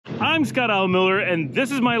I'm Scott Al Miller, and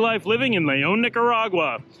this is my life living in León,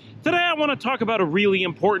 Nicaragua. Today I want to talk about a really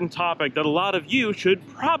important topic that a lot of you should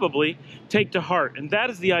probably take to heart, and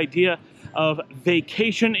that is the idea of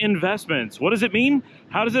vacation investments. What does it mean?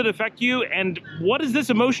 How does it affect you? And what does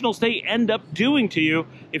this emotional state end up doing to you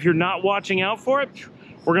if you're not watching out for it?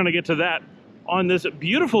 We're going to get to that on this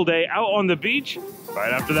beautiful day out on the beach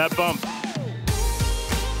right after that bump.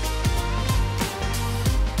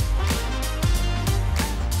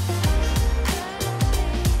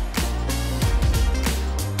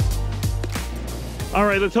 All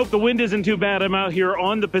right, let's hope the wind isn't too bad. I'm out here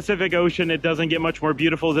on the Pacific Ocean. It doesn't get much more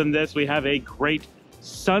beautiful than this. We have a great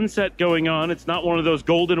sunset going on. It's not one of those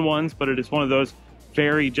golden ones, but it is one of those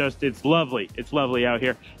it's lovely. It's lovely out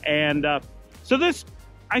here. And I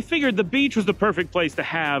figured the beach was the perfect place to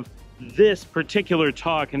have this particular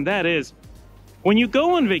talk, and that is, when you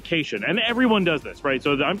go on vacation, and everyone does this, right?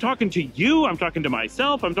 So I'm talking to you, I'm talking to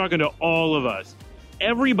myself, I'm talking to all of us.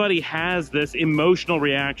 Everybody has this emotional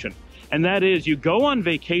reaction. And that is, you go on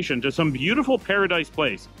vacation to some beautiful paradise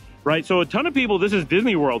place, right? So a ton of people, this is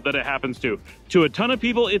Disney World that it happens to. To a ton of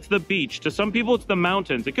people, it's the beach. To some people, it's the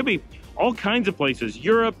mountains. It could be all kinds of places.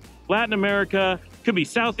 Europe, Latin America, could be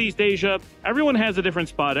Southeast Asia. Everyone has a different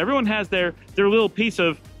spot. Everyone has their little piece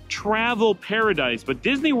of travel paradise. But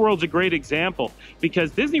Disney World's a great example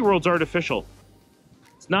because Disney World's artificial.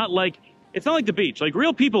 It's not like the beach. Like,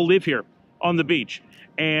 real people live here on the beach,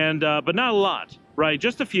 and but not a lot. Right,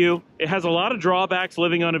 just a few. It has a lot of drawbacks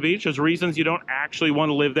living on a beach. There's reasons you don't actually want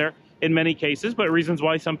to live there in many cases, but reasons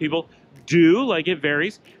why some people do, like, it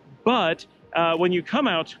varies. But when you come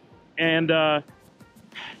out and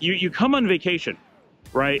you come on vacation,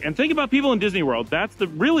 right, and think about people in Disney World,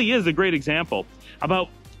 really is a great example. About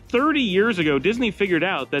 30 years ago, Disney figured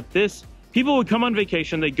out that people would come on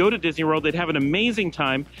vacation, they'd go to Disney World, they'd have an amazing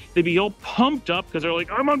time, they'd be all pumped up because they're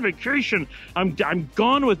like, I'm on vacation, I'm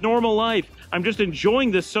gone with normal life, I'm just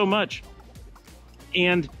enjoying this so much.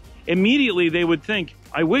 And immediately they would think,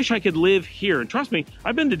 I wish I could live here. And trust me,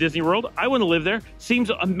 I've been to Disney World, I want to live there, seems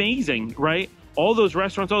amazing, right? All those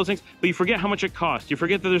restaurants, all those things, but you forget how much it costs, you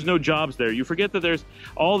forget that there's no jobs there, you forget that there's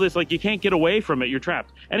all this, like, you can't get away from it, you're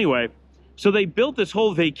trapped. Anyway, so they built this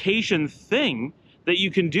whole vacation thing that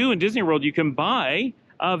you can do in Disney World. You can buy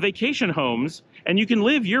vacation homes and you can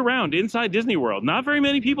live year-round inside Disney World. Not very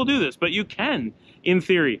many people do this, but you can, in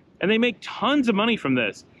theory. And they make tons of money from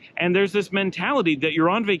this. And there's this mentality that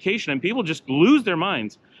you're on vacation and people just lose their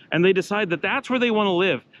minds and they decide that that's where they want to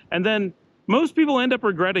live. And then most people end up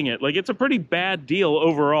regretting it. Like, it's a pretty bad deal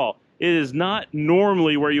overall. It is not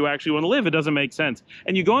normally where you actually want to live. It doesn't make sense.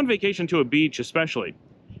 And you go on vacation to a beach especially,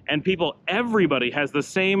 and everybody has the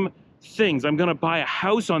same things. I'm going to buy a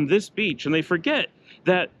house on this beach, and they forget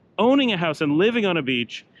that owning a house and living on a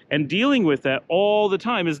beach and dealing with that all the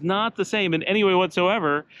time is not the same in any way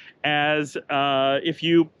whatsoever as if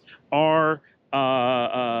you are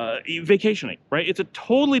vacationing, right? It's a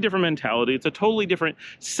totally different mentality. It's a totally different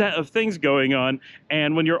set of things going on.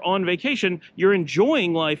 And when you're on vacation, you're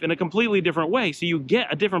enjoying life in a completely different way. So you get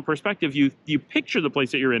a different perspective. You picture the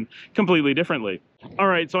place that you're in completely differently. All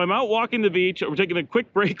right, so I'm out walking the beach. We're taking a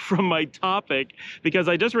quick break from my topic because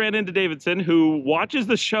I just ran into Davidson, who watches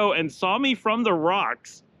the show and saw me from the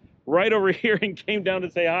rocks right over here and came down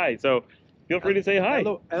to say hi. So feel free to say hi.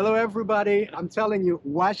 Hello, everybody. I'm telling you,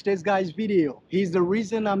 watch this guy's video. He's the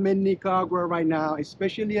reason I'm in Nicaragua right now,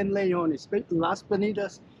 especially in León, especially Las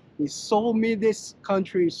Penitas. He sold me this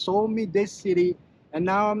country, sold me this city, and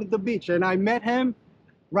now I'm at the beach. And I met him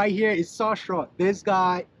right here in South. This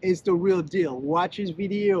guy is the real deal. Watch his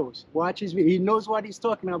videos. He knows what he's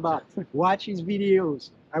talking about. Watch his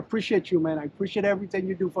videos. I appreciate you, man. I appreciate everything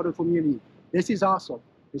you do for the community. This is awesome.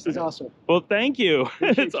 This is awesome. Well, thank you.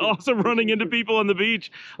 It's awesome running into people on the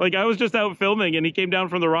beach. Like, I was just out filming and he came down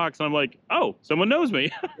from the rocks and I'm like, oh, someone knows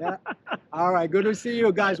me. Yeah. All right. Good to see you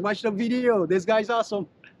guys. Watch the video. This guy's awesome.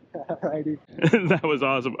 Alrighty. That was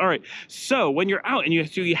awesome. All right. So when you're out and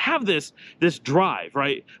you have this drive,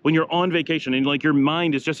 right? When you're on vacation and, like, your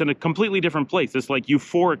mind is just in a completely different place, this, like,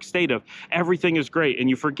 euphoric state of everything is great, and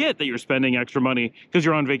you forget that you're spending extra money because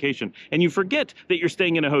you're on vacation, and you forget that you're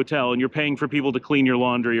staying in a hotel and you're paying for people to clean your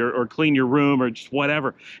laundry or clean your room or just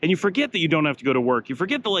whatever, and you forget that you don't have to go to work. You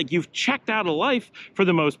forget that, like, you've checked out of life for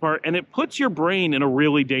the most part, and it puts your brain in a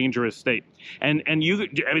really dangerous state. And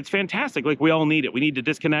it's fantastic. Like, we all need it. We need to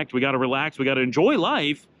disconnect. We got to relax. We got to enjoy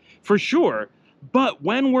life for sure. But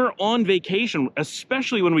when we're on vacation,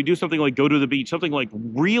 especially when we do something like go to the beach, something like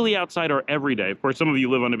really outside our everyday, of course, some of you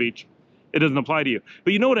live on a beach, it doesn't apply to you,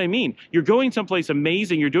 but you know what I mean. You're going someplace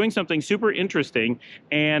amazing. You're doing something super interesting.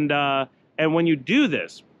 And when you do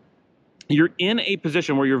this, you're in a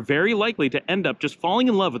position where you're very likely to end up just falling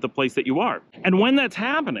in love with the place that you are. And when that's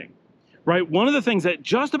happening, right, one of the things that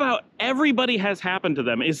just about everybody has happened to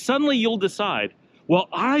them is suddenly you'll decide, well,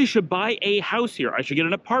 I should buy a house here. I should get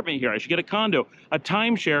an apartment here. I should get a condo, a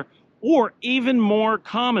timeshare, or even more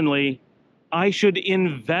commonly, I should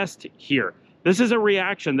invest here. This is a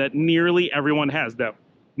reaction that nearly everyone has. Now,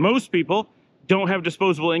 most people don't have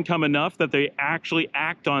disposable income enough that they actually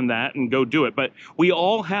act on that and go do it. But we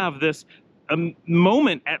all have this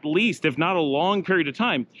moment, at least, if not a long period of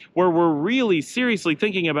time, where we're really seriously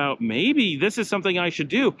thinking about, maybe this is something I should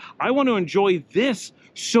do. I want to enjoy this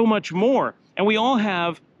so much more. And we all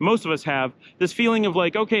have, most of us have, this feeling of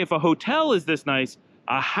like, okay, if a hotel is this nice,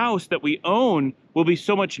 a house that we own will be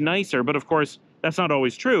so much nicer. But of course, that's not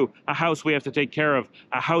always true. A house we have to take care of,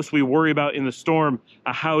 a house we worry about in the storm,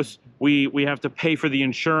 a house we have to pay for the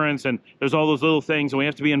insurance, and there's all those little things, and we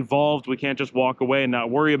have to be involved. We can't just walk away and not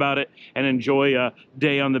worry about it and enjoy a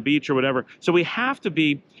day on the beach or whatever. So we have to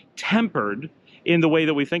be tempered in the way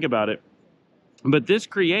that we think about it. But this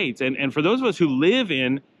creates, and for those of us who live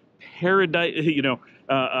in paradise,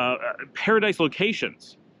 paradise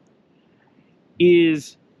locations,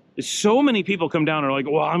 is so many people come down and are like,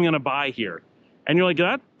 well, I'm going to buy here. And you're like,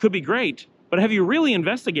 that could be great, but have you really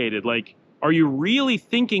investigated? Like, are you really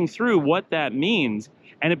thinking through what that means?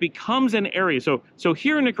 And it becomes an area. So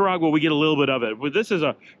here in Nicaragua, we get a little bit of it. This is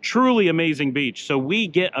a truly amazing beach, so we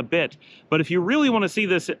get a bit. But if you really want to see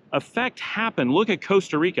this effect happen, look at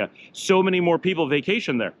Costa Rica. So many more people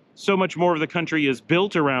vacation there. So much more of the country is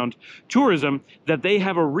built around tourism that they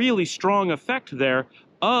have a really strong effect there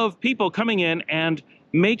of people coming in and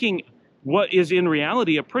making what is in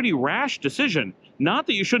reality a pretty rash decision. Not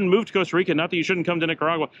that you shouldn't move to Costa Rica, not that you shouldn't come to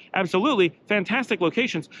Nicaragua. Absolutely, fantastic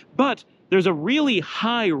locations. But there's a really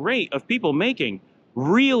high rate of people making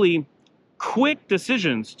really quick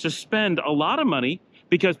decisions to spend a lot of money,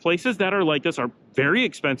 because places that are like this are very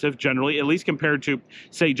expensive generally, at least compared to,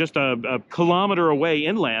 say, just a kilometer away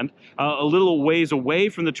inland, a little ways away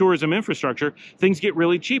from the tourism infrastructure. Things get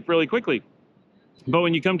really cheap really quickly. But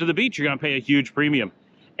when you come to the beach, you're going to pay a huge premium.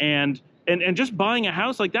 And just buying a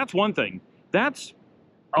house, like, that's one thing. That's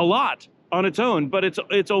a lot on its own, but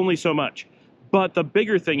it's only so much. But the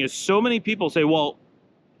bigger thing is, so many people say, well,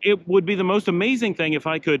 it would be the most amazing thing if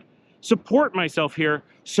I could support myself here,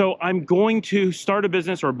 so I'm going to start a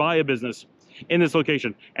business or buy a business in this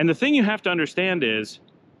location. And the thing you have to understand is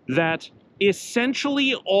that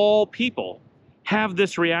essentially all people have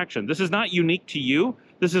this reaction. This is not unique to you.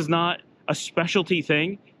 This is not a specialty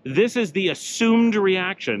thing. This is the assumed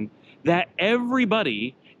reaction that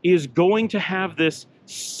everybody is going to have this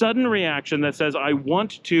sudden reaction that says, I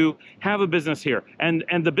want to have a business here. And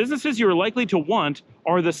the businesses you're likely to want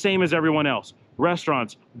are the same as everyone else.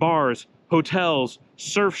 Restaurants, bars, hotels,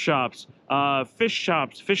 surf shops,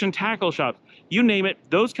 fish and tackle shops, you name it,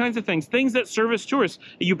 those kinds of things that service tourists.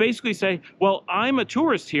 You basically say, well, I'm a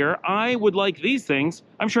tourist here. I would like these things.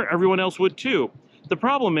 I'm sure everyone else would too. The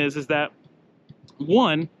problem is that,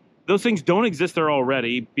 one, those things don't exist there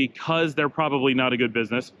already because they're probably not a good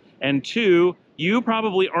business. And two, you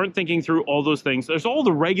probably aren't thinking through all those things. There's all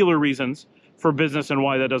the regular reasons for business and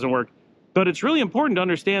why that doesn't work. But it's really important to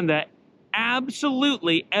understand that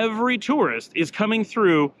absolutely every tourist is coming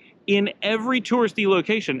through in every touristy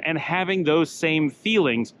location and having those same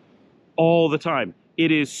feelings all the time.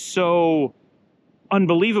 It is so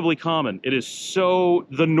unbelievably common. It is so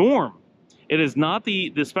the norm. It is not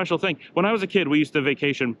the special thing. When I was a kid, we used to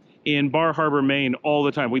vacation in Bar Harbor, Maine all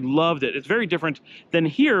the time. We loved it. It's very different than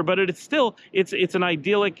here, but it's still, it's an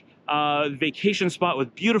idyllic vacation spot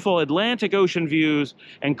with beautiful Atlantic Ocean views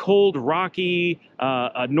and cold, rocky,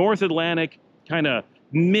 North Atlantic kind of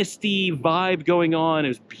misty vibe going on. It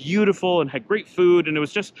was beautiful and had great food, and it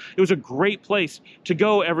was a great place to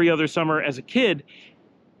go every other summer as a kid.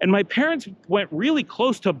 And my parents went really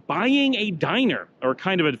close to buying a diner, or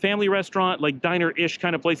kind of a family restaurant, like diner-ish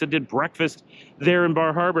kind of place that did breakfast there in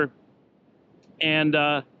Bar Harbor. And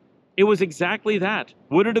it was exactly that.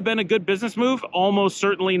 Would it have been a good business move? Almost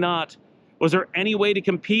certainly not. Was there any way to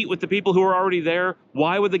compete with the people who were already there?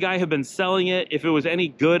 Why would the guy have been selling it if it was any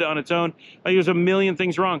good on its own? Like, there's a million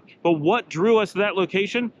things wrong. But what drew us to that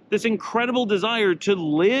location? This incredible desire to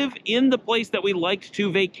live in the place that we liked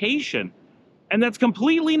to vacation. And that's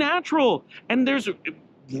completely natural. And there's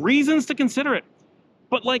reasons to consider it.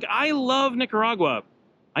 But like, I love Nicaragua.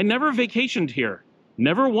 I never vacationed here.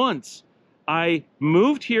 Never once. I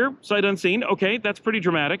moved here sight unseen. Okay, that's pretty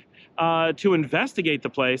dramatic. To investigate the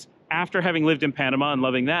place after having lived in Panama and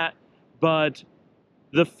loving that. But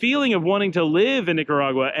the feeling of wanting to live in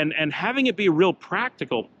Nicaragua and having it be real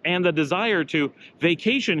practical, and the desire to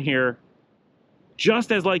vacation here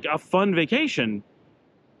just as like a fun vacation,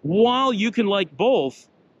 while you can like both,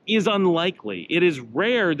 is unlikely. It is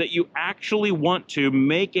rare that you actually want to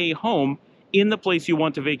make a home in the place you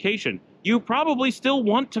want to vacation. You probably still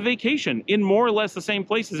want to vacation in more or less the same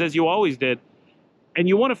places as you always did, and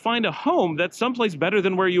you want to find a home that's someplace better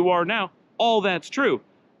than where you are now. All that's true,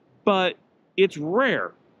 but it's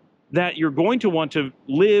rare that you're going to want to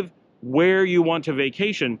live where you want to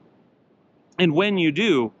vacation. And when you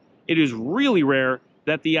do, it is really rare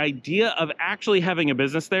that the idea of actually having a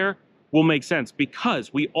business there will make sense,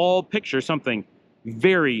 because we all picture something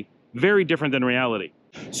very, very different than reality.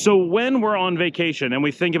 So when we're on vacation and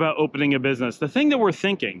we think about opening a business, the thing that we're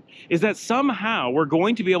thinking is that somehow we're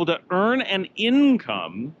going to be able to earn an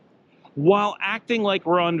income while acting like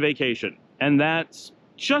we're on vacation. And that's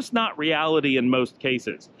just not reality in most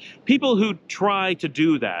cases. People who try to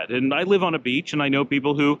do that, and I live on a beach and I know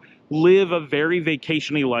people who live a very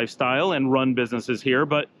vacation-y lifestyle and run businesses here,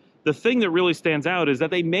 but the thing that really stands out is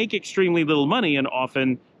that they make extremely little money, and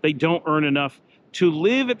often they don't earn enough to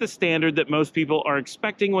live at the standard that most people are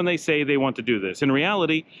expecting when they say they want to do this. In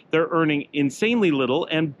reality, they're earning insanely little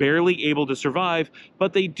and barely able to survive,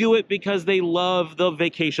 but they do it because they love the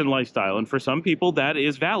vacation lifestyle. And for some people, that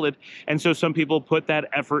is valid. And so some people put that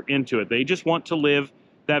effort into it. They just want to live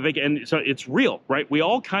that vacation. And so it's real, right? We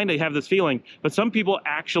all kind of have this feeling, but some people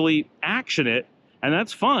actually action it. And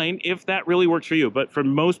that's fine if that really works for you. But for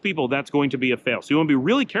most people, that's going to be a fail. So you want to be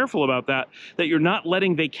really careful about that, that you're not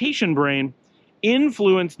letting vacation brain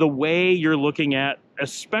influence the way you're looking at,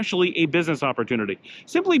 especially a business opportunity.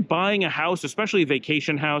 Simply buying a house, especially a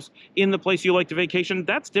vacation house, in the place you like to vacation,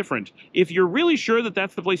 that's different. If you're really sure that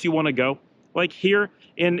that's the place you want to go, like here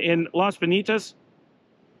in Las Bonitas,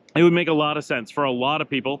 it would make a lot of sense for a lot of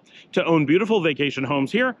people to own beautiful vacation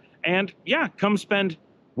homes here and, yeah, come spend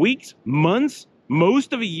weeks, months,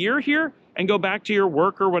 most of a year here and go back to your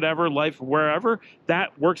work or whatever, life, wherever.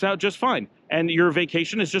 That works out just fine. And your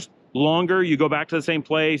vacation is just longer. You go back to the same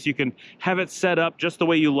place. You can have it set up just the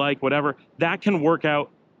way you like, whatever. That can work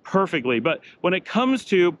out perfectly. But when it comes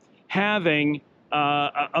to having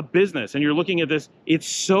a business and you're looking at this, it's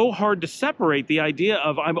so hard to separate the idea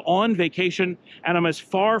of I'm on vacation and I'm as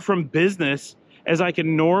far from business as I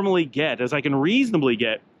can normally get, as I can reasonably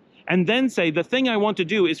get, and then say the thing I want to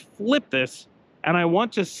do is flip this, and I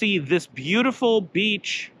want to see this beautiful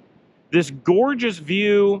beach, this gorgeous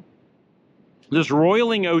view, this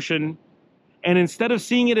roiling ocean, and instead of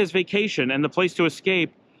seeing it as vacation and the place to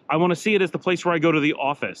escape, I want to see it as the place where I go to the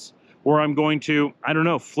office, where I'm going to, I don't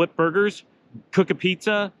know, flip burgers, cook a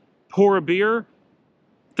pizza, pour a beer.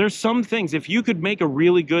 There's some things, if you could make a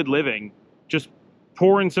really good living just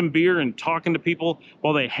pouring some beer and talking to people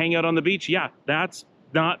while they hang out on the beach, yeah, that's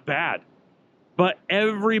not bad. But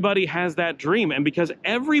everybody has that dream. And because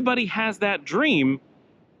everybody has that dream,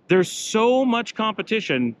 there's so much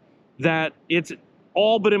competition that it's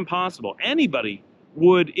all but impossible. Anybody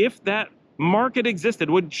would, if that market existed,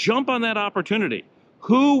 would jump on that opportunity.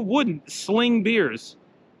 Who wouldn't sling beers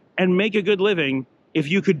and make a good living if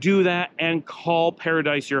you could do that and call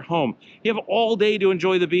paradise your home? You have all day to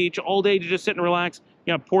enjoy the beach, all day to just sit and relax,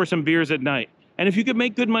 you know, pour some beers at night. And if you could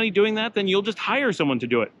make good money doing that, then you'll just hire someone to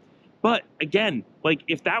do it. But again, like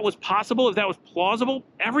if that was possible, if that was plausible,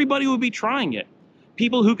 everybody would be trying it.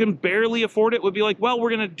 People who can barely afford it would be like, well, we're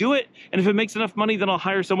going to do it. And if it makes enough money, then I'll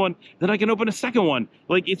hire someone, then I can open a second one.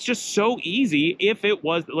 Like, it's just so easy. If it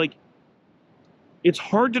was like, it's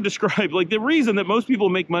hard to describe. Like, the reason that most people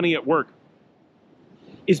make money at work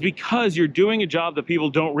is because you're doing a job that people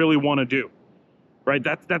don't really want to do, right?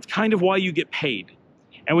 That's kind of why you get paid.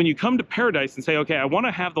 And when you come to paradise and say, okay, I want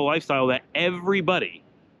to have the lifestyle that everybody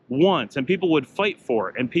wants and people would fight for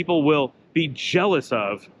and people will be jealous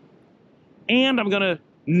of, and I'm going to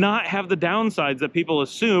not have the downsides that people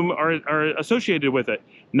assume are associated with it.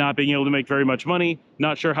 Not being able to make very much money,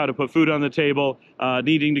 not sure how to put food on the table,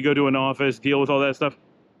 needing to go to an office, deal with all that stuff.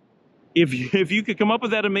 If you could come up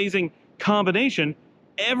with that amazing combination,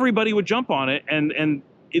 everybody would jump on it, and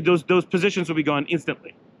those positions would be gone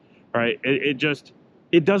instantly, right?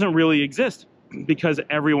 It doesn't really exist because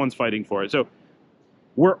everyone's fighting for it. So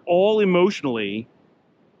we're all emotionally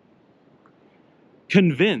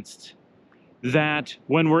convinced that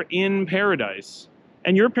when we're in paradise,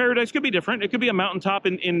 and your paradise could be different. It could be a mountaintop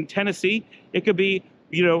in Tennessee. It could be,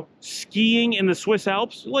 you know, skiing in the Swiss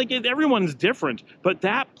Alps. Like, everyone's different. But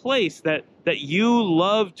that place that you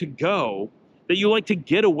love to go, that you like to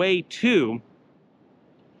get away to,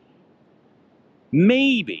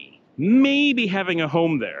 maybe having a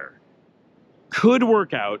home there could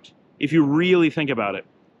work out if you really think about it.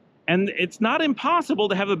 And it's not impossible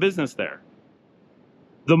to have a business there.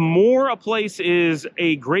 The more a place is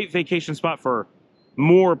a great vacation spot for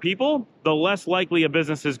more people, the less likely a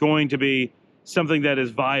business is going to be something that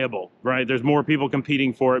is viable, right? There's more people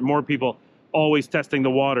competing for it, more people always testing the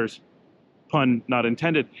waters, pun not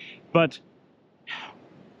intended. But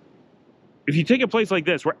if you take a place like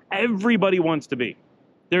this where everybody wants to be,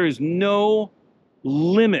 there is no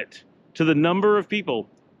limit to the number of people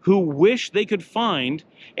who wish they could find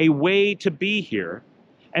a way to be here.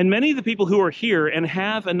 And many of the people who are here and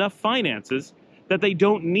have enough finances that they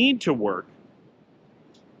don't need to work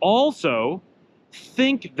also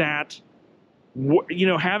think that, you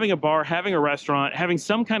know, having a bar, having a restaurant, having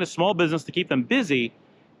some kind of small business to keep them busy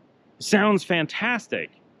sounds fantastic.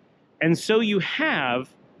 And so you have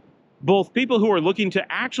both people who are looking to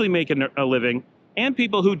actually make a living and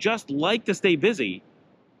people who just like to stay busy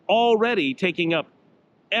already taking up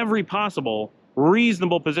every possible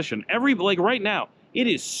reasonable position. Like right now, it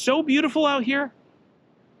is so beautiful out here.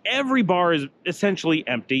 Every bar is essentially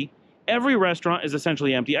empty. Every restaurant is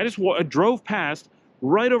essentially empty. I just drove past.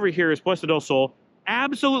 Right over here is Puesto del Sol.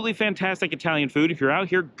 Absolutely fantastic Italian food. If you're out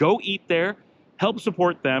here, go eat there. Help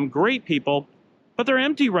support them. Great people. But they're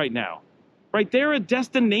empty right now. Right? They're a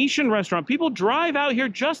destination restaurant. People drive out here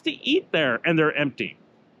just to eat there, and they're empty.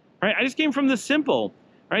 Right? I just came from the Simple.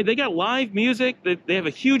 Right? They got live music. They have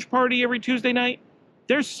a huge party every Tuesday night.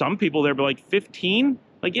 There's some people there, but like 15.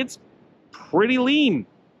 Like, it's pretty lean.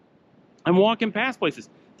 I'm walking past places.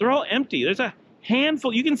 They're all empty. There's a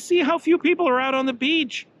handful. You can see how few people are out on the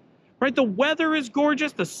beach. Right? The weather is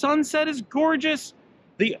gorgeous. The sunset is gorgeous.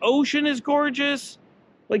 The ocean is gorgeous.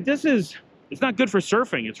 Like, this is... It's not good for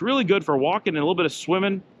surfing. It's really good for walking and a little bit of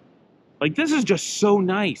swimming. Like, this is just so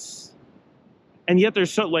nice. And yet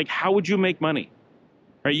there's so, like, how would you make money?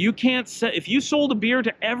 Right? You can't say, if you sold a beer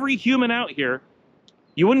to every human out here,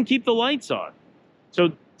 you wouldn't keep the lights on.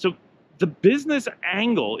 So the business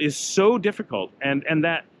angle is so difficult, and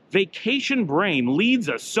that vacation brain leads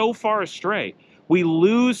us so far astray. We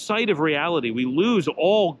lose sight of reality. We lose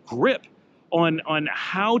all grip on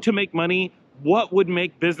how to make money, what would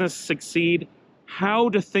make business succeed, how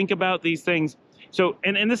to think about these things. So,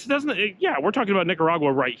 and this doesn't, yeah, we're talking about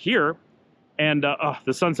Nicaragua right here. And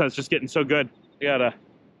the sunset's just getting so good. You gotta,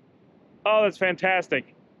 oh, that's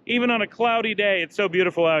fantastic. Even on a cloudy day, it's so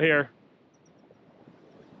beautiful out here.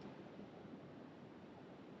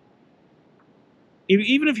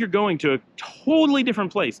 Even if you're going to a totally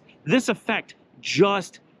different place, this effect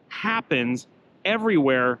just happens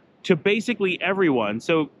everywhere to basically everyone.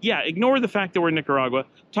 So yeah, ignore the fact that we're in Nicaragua.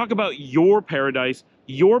 Talk about your paradise,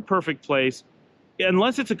 your perfect place.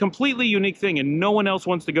 Unless it's a completely unique thing and no one else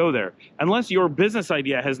wants to go there, unless your business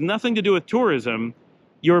idea has nothing to do with tourism,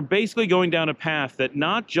 you're basically going down a path that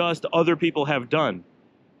not just other people have done,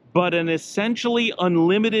 but an essentially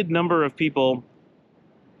unlimited number of people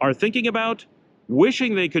are thinking about,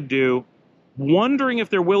 wishing they could do, wondering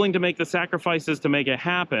if they're willing to make the sacrifices to make it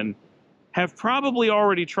happen, have probably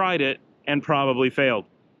already tried it and probably failed.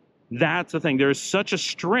 That's the thing. There's such a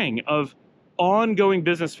string of ongoing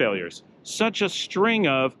business failures, such a string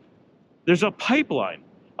of, there's a pipeline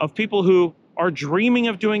of people who are dreaming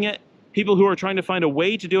of doing it, people who are trying to find a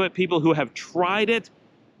way to do it, people who have tried it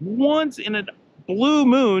once in a blue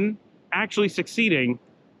moon, actually succeeding,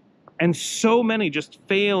 and so many just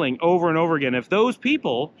failing over and over again. If those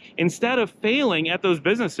people, instead of failing at those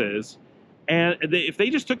businesses, and if they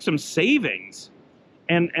just took some savings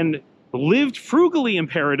and lived frugally in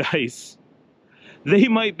paradise, they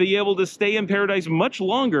might be able to stay in paradise much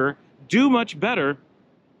longer, do much better,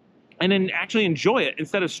 and then actually enjoy it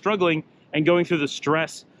instead of struggling and going through the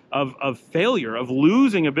stress of failure, of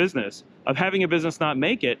losing a business, of having a business not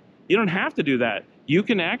make it. You don't have to do that. You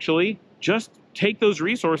can actually just take those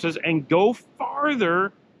resources and go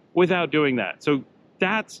farther without doing that. So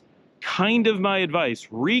that's kind of my advice.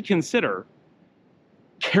 Reconsider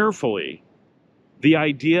carefully the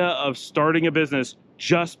idea of starting a business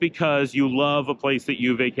just because you love a place that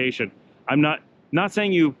you vacation. I'm not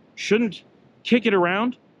saying you shouldn't kick it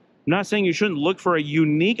around. I'm not saying you shouldn't look for a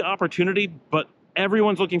unique opportunity, but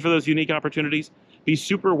everyone's looking for those unique opportunities. Be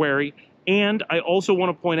super wary. And I also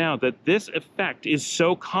want to point out that this effect is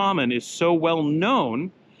so common, is so well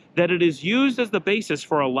known, that it is used as the basis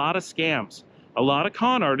for a lot of scams. A lot of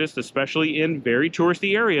con artists, especially in very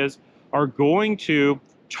touristy areas, are going to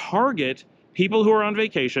target people who are on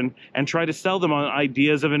vacation and try to sell them on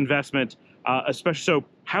ideas of investment, especially so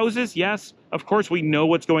houses. Yes, of course, we know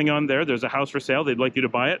what's going on there. There's a house for sale. They'd like you to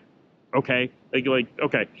buy it. Okay,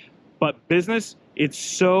 okay. But business, it's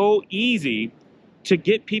so easy to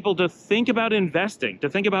get people to think about investing, to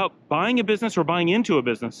think about buying a business or buying into a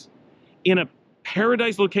business in a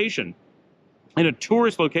paradise location in a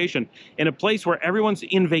tourist location, in a place where everyone's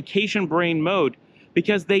in vacation brain mode,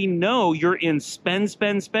 because they know you're in spend,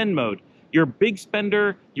 spend, spend mode. You're a big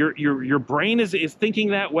spender. Your brain is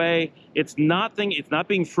thinking that way. It's not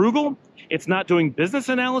being frugal. It's not doing business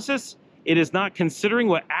analysis. It is not considering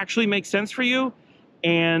what actually makes sense for you.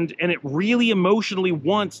 And it really emotionally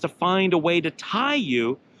wants to find a way to tie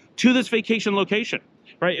you to this vacation location,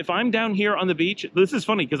 right? If I'm down here on the beach, this is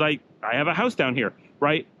funny because I have a house down here,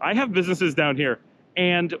 right? I have businesses down here.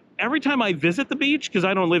 And every time I visit the beach, because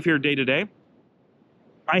I don't live here day to day,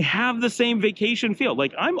 I have the same vacation feel.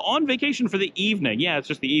 Like, I'm on vacation for the evening. Yeah, it's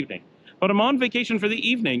just the evening. But I'm on vacation for the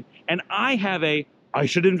evening, and I have I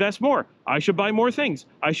should invest more. I should buy more things.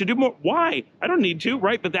 I should do more. Why? I don't need to,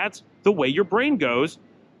 right? But that's the way your brain goes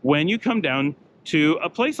when you come down to a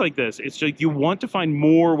place like this. It's like you want to find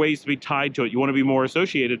more ways to be tied to it. You want to be more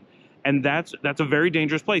associated. And that's a very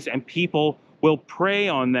dangerous place. And people will prey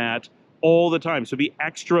on that all the time. So be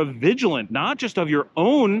extra vigilant, not just of your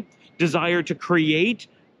own desire to create.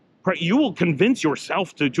 You will convince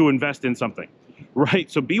yourself to invest in something, right?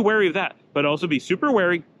 So be wary of that, but also be super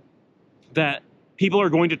wary that people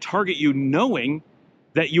are going to target you knowing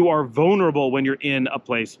that you are vulnerable when you're in a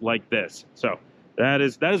place like this. So that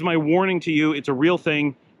is my warning to you. It's a real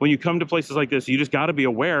thing. When you come to places like this, you just got to be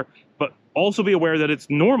aware, but also be aware that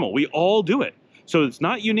it's normal. We all do it. So it's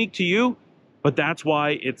not unique to you, but that's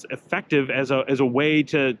why it's effective as a way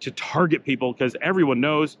to target people, because everyone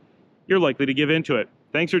knows you're likely to give into it.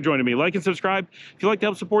 Thanks for joining me. Like and subscribe. If you'd like to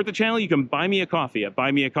help support the channel, you can buy me a coffee at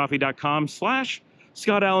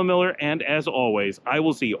buymeacoffee.com/Scott Alan Miller. And as always, I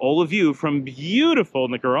will see all of you from beautiful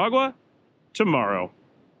Nicaragua tomorrow.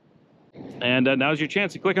 And now's your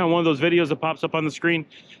chance to click on one of those videos that pops up on the screen.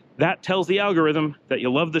 That tells the algorithm that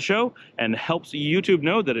you love the show and helps YouTube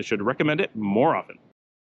know that it should recommend it more often.